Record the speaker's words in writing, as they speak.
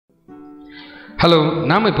Hello,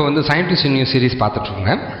 நாம் இப்போ வந்து சயின்டிஸ்ட் நியூ சீரிஸ்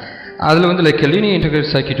பார்த்துட்ருக்கோங்க. அதில் வந்து லைக் லீனியர்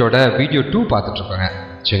இன்டெகிரேட்டட் சர்க்யூட்டோட வீடியோ 2 பார்த்துட்ருக்கோங்க.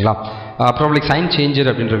 சரிங்களா? அப்புறம் லைக் சைன் சேஞ்சர்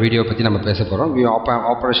அப்படின்ற வீடியோ பற்றி நம்ம பேச போகிறோம்.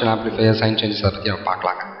 ஆப்ரேஷன் ஆம்ப்ளிஃபையர் சைன் சேஞ்சஸ் அதை பற்றி நம்ம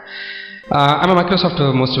பார்க்கலாங்க. நம்ம மைக்ரோசாஃப்ட்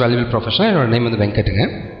மோஸ்ட் வேல்யூபிள் ப்ரொஃபஷனல். என்னோட நேம் வந்து வெங்கட்டுங்க.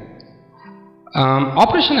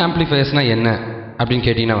 ஆப்ரேஷன் ஆம்ப்ளிஃபையர்ஸ்னால் என்ன அப்படின்னு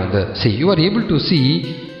கேட்டிங்கன்னா வந்து you are able to C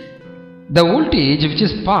the voltage which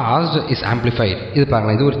is passed is amplified. இது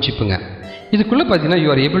பாருங்கள், இது ஒரு சிப்புங்க. இதுக்குள்ளே பார்த்தீங்கன்னா you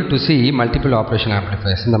are able to C multiple operation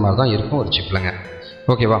amplifiers இந்த மாதிரி தான் இருக்கும் ஒரு சிப்பில்ங்க.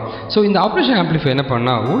 ஓகேவா? ஸோ இந்த ஆப்ரேஷன் ஆம்ப்ளிஃபை என்ன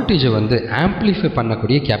பண்ணால் வோல்டேஜை வந்து ஆம்ப்ளிஃபை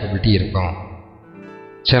பண்ணக்கூடிய கேப்பபிலிட்டி இருக்கும்.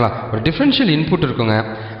 சரிங்களா? ஒரு டிஃப்ரென்ஷியல் இன்புட் இருக்குங்க.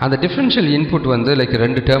 அந்த டிஃப்ரென்ஷியல் இன்புட் வந்து லைக்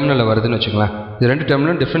 2 டெர்மினலில் வருதுன்னு வச்சுக்கோங்களேன். இது 2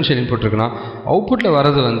 டெர்மினல் டிஃப்ரென்ஷியல் இன்புட் இருக்குன்னா அவுட்புட்டில்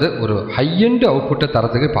வரது வந்து ஒரு ஹை எண்ட் அவுட்புட்டை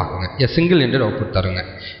தரத்துக்கு பார்க்குங்க. சிங்கிள் எண்டட் அவுட்புட் தருங்க.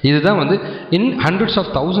 இதுதான் வந்து இன் hundreds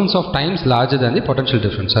of thousands of times larger than the potential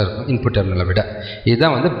டிஃப்ரென்ஸாக இருக்கும் இன்புட் டெர்மினலை விட.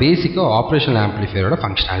 இதுதான் வந்து பேசிக்காக ஆப்ரேஷனல் ஆம்ப்ளிஃபையரோட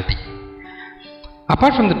ஃபங்க்ஷனாலிட்டி.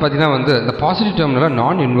 அப்பார்ட் ஃப்ரம் பார்த்தீங்கன்னா வந்து இந்த பாசிட்டிவ் டெர்மினலை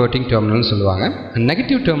நான் இன்வெர்ட்டிங் டெர்மினல்னு சொல்லுவாங்க.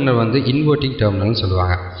 நெகட்டிவ் டெர்மினல் வந்து இன்வெர்ட்டிங் டெர்மினல்னு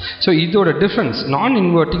சொல்லுவாங்க. ஸோ இதோட டிஃப்ரென்ஸ் நான்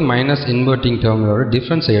இன்வெர்ட்டிங் மைனஸ் இன்வெர்ட்டிங் டெர்மினலோட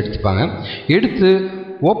டிஃப்ரென்ஸை எடுத்துப்பாங்க. எடுத்து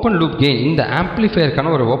ஓப்பன் லூப் கெயின், இந்த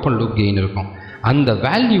ஆம்ப்ளிஃபையருக்கான ஒரு ஓப்பன் லூப் கெயின் இருக்கும், அந்த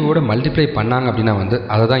வேல்யூவோட மல்டிப்ளை பண்ணாங்க அப்படின்னா வந்து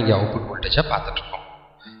அதை தான் இங்கே அவுட்புட் வோல்டேஜாக பார்த்துட்ருக்கோம்.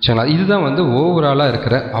 சரிங்களா? இதுதான் வந்து ஓவராலாக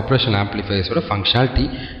இருக்கிற operation ஆம்ப்ளிஃபையர்ஸோட functionality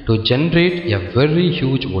to generate a very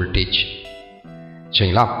huge voltage.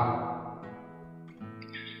 சரிங்களா?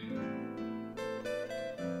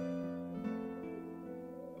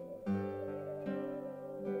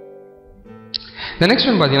 இந்த நெக்ஸ்ட்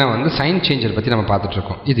ஒன் பார்த்தீங்கன்னா வந்து சைன் சேஞ்சர் பற்றி நம்ம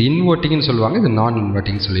பார்த்துட்ருக்கோம். இது இன்வெர்ட்டிங்னு சொல்லுவாங்க, இது நான்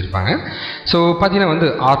இன்வெர்ட்டிங்னு சொல்லியிருப்பாங்க. ஸோ பார்த்தீங்கன்னா வந்து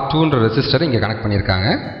R2ன்ற ரெசிஸ்டரை இங்கே கனெக்ட் பண்ணியிருக்காங்க.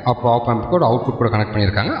 அப்போ ஆப் ஆம்ப் கூட அவுட்புட் கூட கனெக்ட்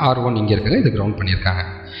பண்ணியிருக்காங்க. R1 இங்கே இருக்குங்க, இது கிரவுண்ட் பண்ணியிருக்காங்க.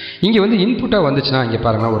 இங்கே வந்து இன்புட்டாக வந்துச்சுன்னா இங்கே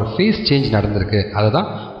பாருங்கள் ஒரு ஃபேஸ் சேஞ்ச் நடந்திருக்கு. அதுதான்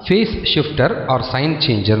ஃபேஸ் ஷிஃப்டர் ஆர் சைன்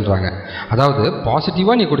சேஞ்சர்ன்றாங்க. அதாவது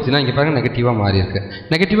பாசிட்டிவாக நீ கொடுத்தீங்கன்னா இங்கே பாருங்கள் நெகட்டிவாக மாறி இருக்குது,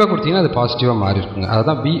 நெகட்டிவாக கொடுத்தீங்கன்னா அது பாசிட்டிவாக மாறி இருக்குங்க.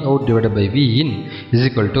 அதுதான் V out divided by V in is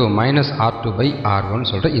equal to minus R2 by R1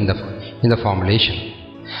 சொல்கிற இந்த ஃபார்முலேஷன்.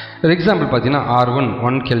 ஒரு எக்ஸாம்பிள் பார்த்தீங்கன்னா R1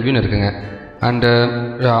 1 Kelvin இருக்குங்க, அண்டு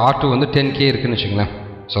R2 வந்து 10K இருக்குன்னு வச்சுங்களேன்.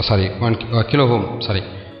 So sorry 1 kilo ohm, sorry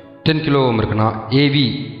 10 kilo ohm இருக்குன்னா AV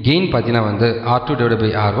கெயின் பார்த்தீங்கன்னா வந்து R2 divided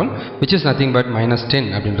by R1 which is nothing but minus 10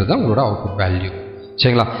 அப்படின்றது தான் உங்களோட அவுட்புட் வேல்யூ.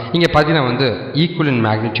 சரிங்களா? இங்கே பார்த்தீங்கன்னா வந்து ஈக்குவல் இன்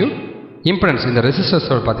மேக்னிடியூட், இம்படன்ஸ் இந்த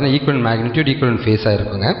ரெசிஸ்டர்ஸோட பார்த்தீங்கன்னா ஈக்குவல் இன் மேக்னிடியூட் ஈக்குவல் இன் ஃபேஸாக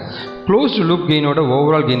இருக்குங்க. க்ளோஸ்டு லூப் கெயினோட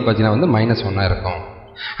ஓவரால் கெயின் பார்த்தீங்கன்னா வந்து -1 இருக்கும்.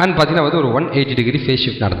 அண்ட் பார்த்தீங்கன்னா வந்து ஒரு 180 டிகிரி ஃபேஸ்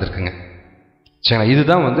ஷிஃப்ட் நடந்திருக்குங்க. சரிங்களா?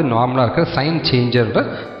 இதுதான் வந்து நார்மலாக இருக்கிற சைன் சேஞ்சரோட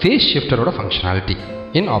ஃபேஸ் ஷிஃப்டரோட ஃபங்க்ஷனாலிட்டி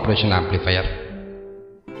இன் ஆப்ரேஷன் ஆம்ப்ளிஃபையர்.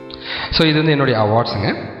 ஸோ இது வந்து என்னுடைய அவார்ட்ஸுங்க.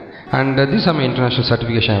 And this R my international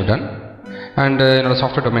certification I've done. And என்னோட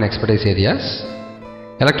software domain expertise areas,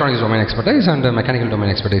 electronics domain expertise and mechanical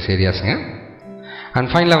domain expertise ஏரியாஸுங்க. And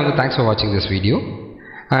ஃபைனலாக வந்து தேங்க்ஸ் ஃபார் வாட்சிங் திஸ் வீடியோ.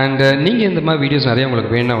 அண்ட் நீங்கள் இந்த மாதிரி வீடியோஸ் நிறைய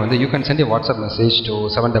உங்களுக்கு வேணும்னா வந்து you can send WhatsApp message to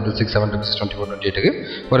 7667662428க்கு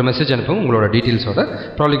ஒரு மெசேஜ் அனுப்புங்க உங்களோட டீட்டெயில்ஸோட.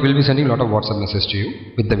 Probably will be sending lot of WhatsApp message to you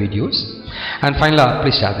with the videos. And ஃபைனலாக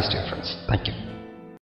please share this to your friends. Thank you.